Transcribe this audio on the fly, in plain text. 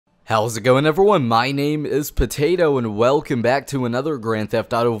How's it going, everyone? My name is Potato and welcome back to another Grand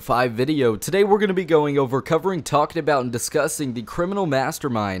Theft Auto 5 video. Today we're going to be talking about and discussing the Criminal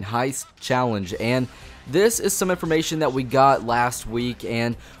Mastermind Heist Challenge, and this is some information that we got last week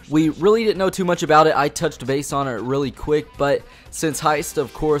and we really didn't know too much about it. I touched base on it really quick, but since Heist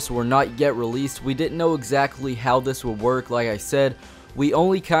of course were not yet released, we didn't know exactly how this would work. Like I said, we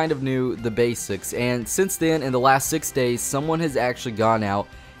only kind of knew the basics, and since then, in the last 6 days, someone has actually gone out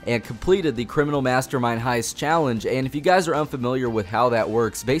and completed the Criminal Mastermind Heist Challenge. And if you guys are unfamiliar with how that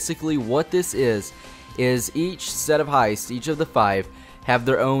works, basically what this is each set of heists, each of the 5, have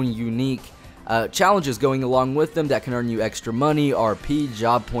their own unique challenges going along with them that can earn you extra money, RP,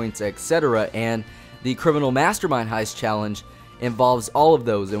 job points, etc. And the Criminal Mastermind Heist Challenge involves all of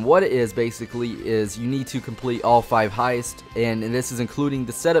those, and what it is basically is you need to complete all 5 heists, and this is including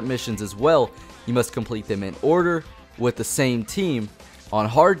the setup missions as well. You must complete them in order with the same team on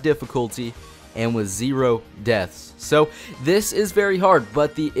hard difficulty and with 0 deaths. So this is very hard,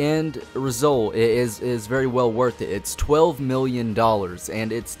 but the end result is very well worth it. It's $12 million,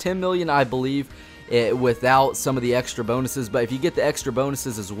 and it's $10 million, I believe, without some of the extra bonuses. But if you get the extra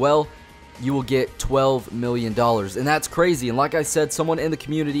bonuses as well, you will get $12 million, and that's crazy. And like I said, someone in the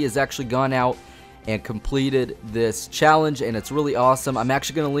community has actually gone out and completed this challenge, and it's really awesome. I'm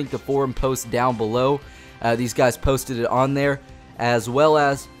actually going to link the forum post down below. These guys posted it on there, as well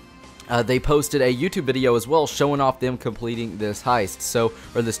as they posted a YouTube video as well showing off them completing this heist,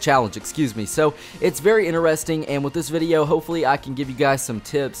 or this challenge, excuse me. So it's very interesting, and with this video, hopefully I can give you guys some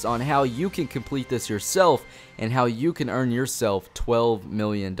tips on how you can complete this yourself and how you can earn yourself $12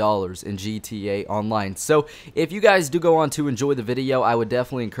 million in GTA Online. So if you guys do go on to enjoy the video, I would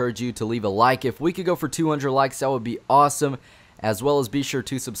definitely encourage you to leave a like. If we could go for 200 likes, that would be awesome, as well as be sure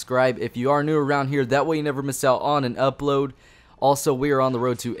to subscribe if you are new around here. That way you never miss out on an upload. Also, we are on the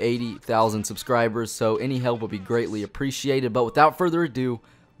road to 80,000 subscribers, so any help would be greatly appreciated. But without further ado,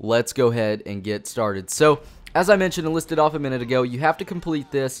 let's go ahead and get started. So, as I mentioned and listed off a minute ago, you have to complete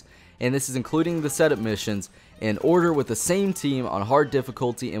this, and this is including the setup missions, in order with the same team on hard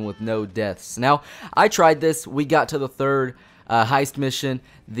difficulty and with no deaths. Now, I tried this. We got to the 3rd heist mission,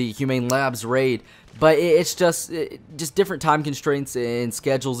 the Humane Labs raid, but it's just different time constraints and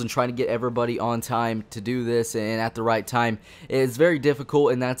schedules and trying to get everybody on time to do this and at the right time is very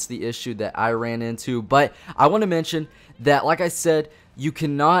difficult, and that's the issue that I ran into. But I want to mention that, like I said, you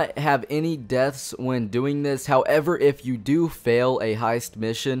cannot have any deaths when doing this. However, if you do fail a heist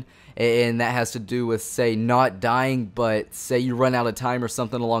mission, and that has to do with, say, not dying, but say you run out of time or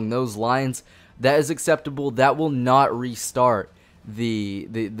something along those lines, that is acceptable. That will not restart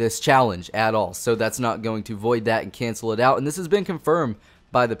this challenge at all, so that's not going to void that and cancel it out. And this has been confirmed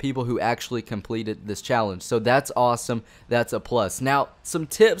by the people who actually completed this challenge, so that's awesome. That's a plus. Now, some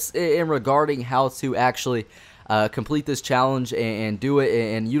tips in regarding how to actually complete this challenge and do it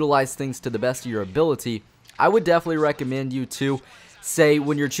and utilize things to the best of your ability. I would definitely recommend you to say,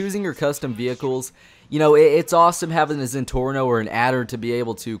 when you're choosing your custom vehicles, you know, it's awesome having a Zentorno or an adder to be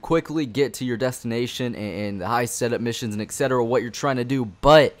able to quickly get to your destination and the high setup missions and etc. what you're trying to do,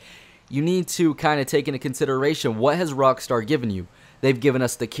 but you need to kind of take into consideration, what has Rockstar given you? They've given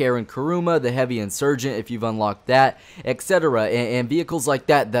us the Karen Kuruma, the Heavy Insurgent if you've unlocked that, etc. And vehicles like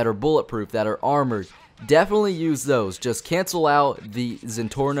that are bulletproof, that are armored. Definitely use those. Just cancel out the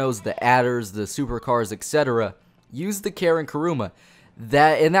Zentornos, the adders, the supercars, etc. Use the Karen Kuruma.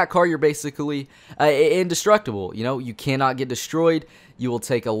 In that car, you're basically indestructible. You know, you cannot get destroyed. You will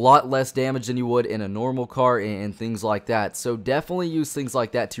take a lot less damage than you would in a normal car and things like that. So definitely use things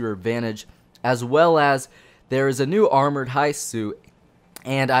like that to your advantage, as well as there is a new armored heist suit,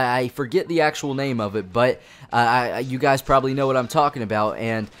 and I forget the actual name of it, but you guys probably know what I'm talking about,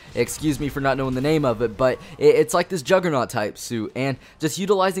 and excuse me for not knowing the name of it, but it's like this Juggernaut type suit, and just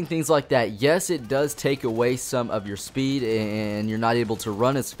utilizing things like that. Yes, it does take away some of your speed, and you're not able to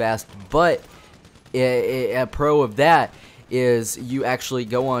run as fast, but a pro of that is you actually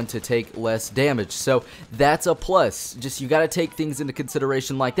go on to take less damage, so that's a plus. Just, you got to take things into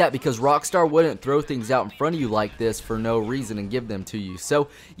consideration like that, because Rockstar wouldn't throw things out in front of you like this for no reason and give them to you. So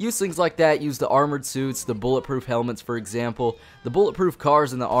use things like that. Use the armored suits, the bulletproof helmets, for example, the bulletproof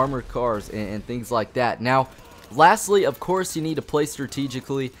cars and the armored cars, and things like that. Now, lastly, of course, you need to play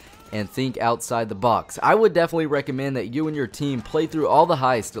strategically and think outside the box. I would definitely recommend that you and your team play through all the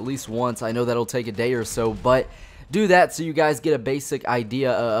heists at least once. I know that'll take a day or so, but do that so you guys get a basic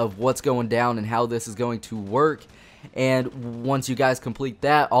idea of what's going down and how this is going to work. And once you guys complete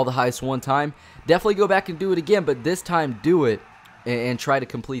that, all the heists one time, definitely go back and do it again, but this time do it and try to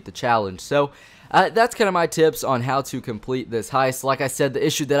complete the challenge. So that's kind of my tips on how to complete this heist. Like I said, the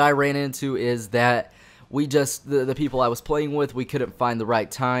issue that I ran into is that we just, the people I was playing with, we couldn't find the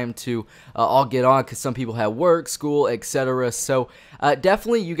right time to all get on because some people had work, school, etc. So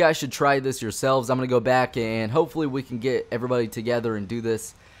definitely you guys should try this yourselves. I'm going to go back and hopefully we can get everybody together and do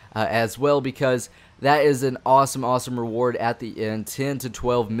this as well, because that is an awesome reward at the end, $10 to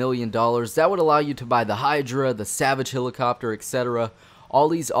 $12 million. That would allow you to buy the Hydra, the Savage helicopter, etc. All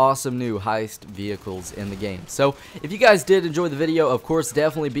these awesome new heist vehicles in the game. So if you guys did enjoy the video, of course,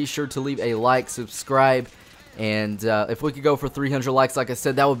 definitely be sure to leave a like, subscribe, and if we could go for 300 likes, like I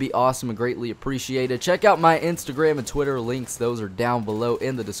said, that would be awesome and greatly appreciated. Check out my Instagram and Twitter links. Those are down below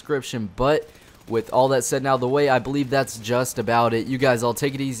in the description. But with all that said and out of the way, I believe that's just about it. You guys all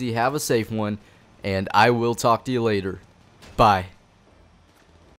take it easy, have a safe one, and I will talk to you later. Bye.